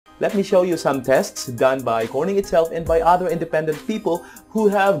Let me show you some tests done by Corning itself and by other independent people who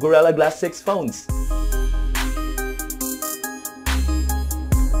have Gorilla Glass 6 phones.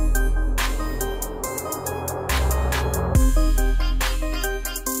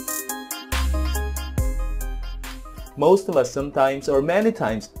 Most of us sometimes or many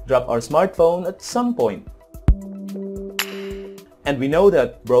times drop our smartphone at some point. And we know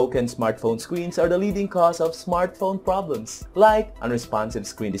that broken smartphone screens are the leading cause of smartphone problems like unresponsive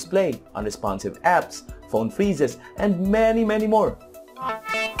screen display, unresponsive apps, phone freezes, and many more.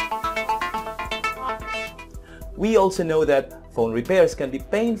 We also know that phone repairs can be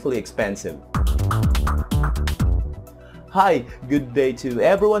painfully expensive. Hi, good day to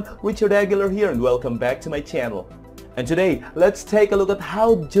everyone, Richard Regular here and welcome back to my channel. And today, let's take a look at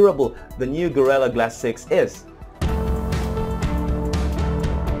how durable the new Gorilla Glass 6 is.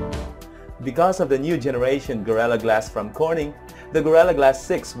 Because of the new generation Gorilla Glass from Corning, the Gorilla Glass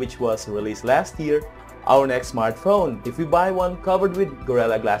 6, which was released last year, our next smartphone, if we buy one covered with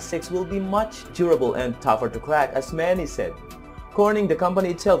Gorilla Glass 6, will be much durable and tougher to crack, as many said. Corning, the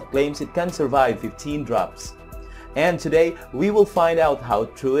company itself, claims it can survive 15 drops. And today, we will find out how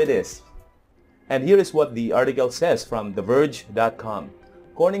true it is. And here is what the article says from TheVerge.com.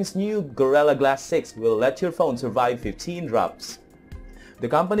 Corning's new Gorilla Glass 6 will let your phone survive 15 drops. The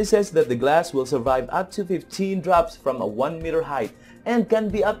company says that the glass will survive up to 15 drops from a 1 meter height and can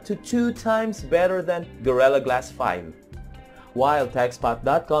be up to 2 times better than Gorilla Glass 5. While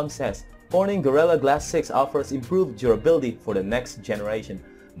TechSpot.com says Corning Gorilla Glass 6 offers improved durability for the next generation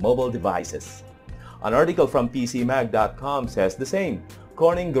mobile devices. An article from PCMag.com says the same.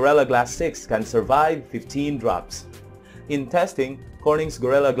 Corning Gorilla Glass 6 can survive 15 drops. In testing, Corning's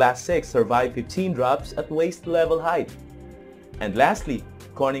Gorilla Glass 6 survived 15 drops at waist level height. And lastly,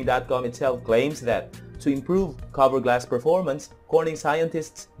 Corning.com itself claims that to improve cover glass performance, Corning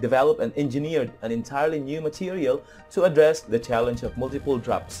scientists developed and engineered an entirely new material to address the challenge of multiple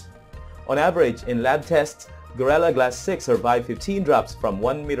drops. On average, in lab tests, Gorilla Glass 6 survived 15 drops from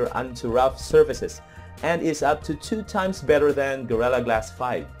 1 meter onto rough surfaces and is up to 2 times better than Gorilla Glass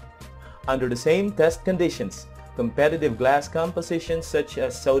 5. Under the same test conditions, competitive glass compositions such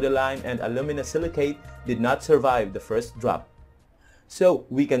as soda lime and aluminosilicate did not survive the first drop. So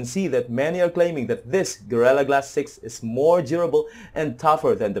we can see that many are claiming that this Gorilla Glass 6 is more durable and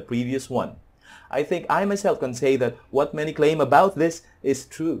tougher than the previous one. I think I myself can say that what many claim about this is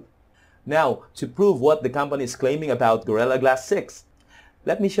true. Now, to prove what the company is claiming about Gorilla Glass 6,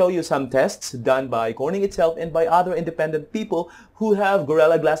 let me show you some tests done by Corning itself and by other independent people who have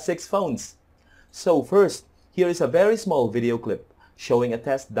Gorilla Glass 6 phones. So first, here is a very small video clip showing a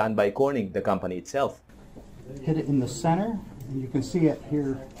test done by Corning, the company itself. Hit it in the center, and you can see it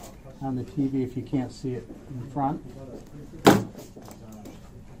here on the TV if you can't see it in front.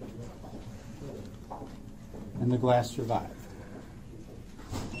 And the glass survived.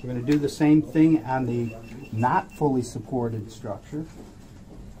 We're going to do the same thing on the not fully supported structure.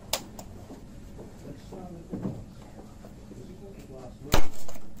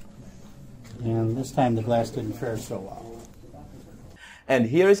 And this time the glass didn't fare so well. And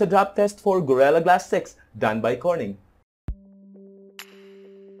here is a drop test for Gorilla Glass 6 done by Corning.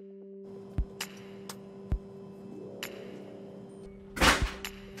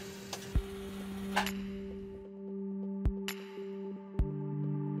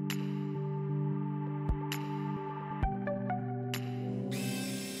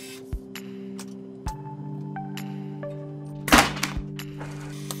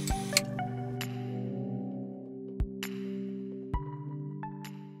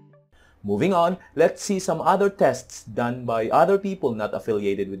 Moving on, let's see some other tests done by other people not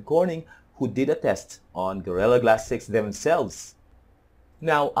affiliated with Corning who did a test on Gorilla Glass 6 themselves.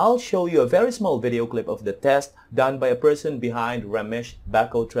 Now, I'll show you a very small video clip of the test done by a person behind Ramesh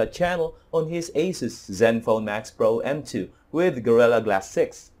Bakotra channel on his Asus Zenfone Max Pro M2 with Gorilla Glass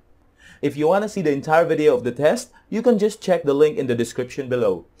 6. If you want to see the entire video of the test, you can just check the link in the description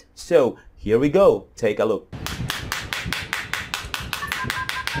below. So, here we go. Take a look.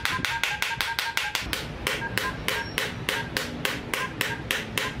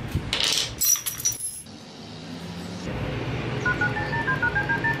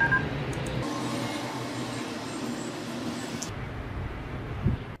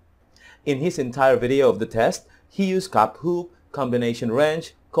 In his entire video of the test, he used cap hook, combination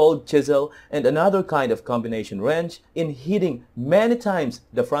wrench, cold chisel, and another kind of combination wrench in hitting many times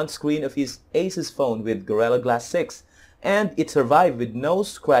the front screen of his Asus phone with Gorilla Glass 6, and it survived with no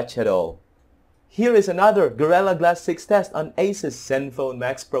scratch at all. Here is another Gorilla Glass 6 test on Asus Zenfone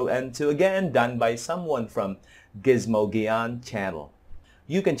Max Pro N2, again done by someone from Gizmo Gyan channel.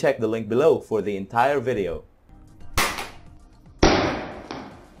 You can check the link below for the entire video.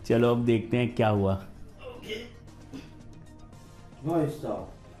 चलो अब देखते हैं क्या हुआ.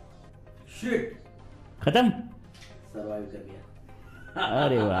 खत्म. Survive कर गया.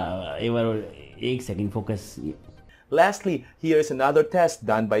 अरे वाह, एक बार 1 second focus. Lastly, here is another test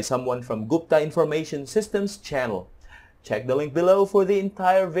done by someone from Gupta Information Systems channel. Check the link below for the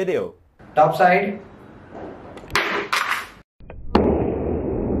entire video. Top side.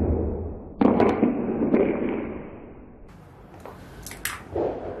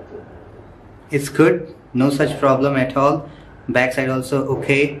 It's good, no such problem at all. Backside also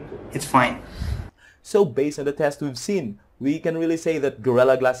okay, it's fine. So based on the test we've seen, we can really say that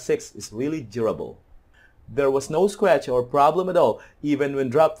Gorilla Glass 6 is really durable. There was no scratch or problem at all, even when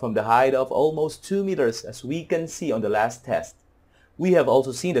dropped from the height of almost 2 meters, as we can see on the last test. We have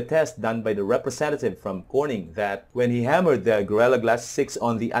also seen the test done by the representative from Corning that when he hammered the Gorilla Glass 6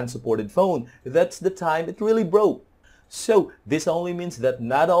 on the unsupported phone, that's the time it really broke. So this only means that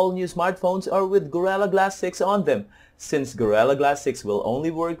not all new smartphones are with Gorilla Glass 6 on them, since Gorilla Glass 6 will only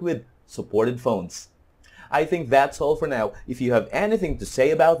work with supported phones. I think that's all for now. If you have anything to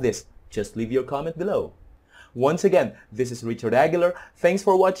say about this, just leave your comment below. Once again, this is Richard Aguilar. Thanks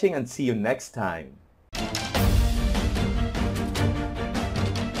for watching and see you next time.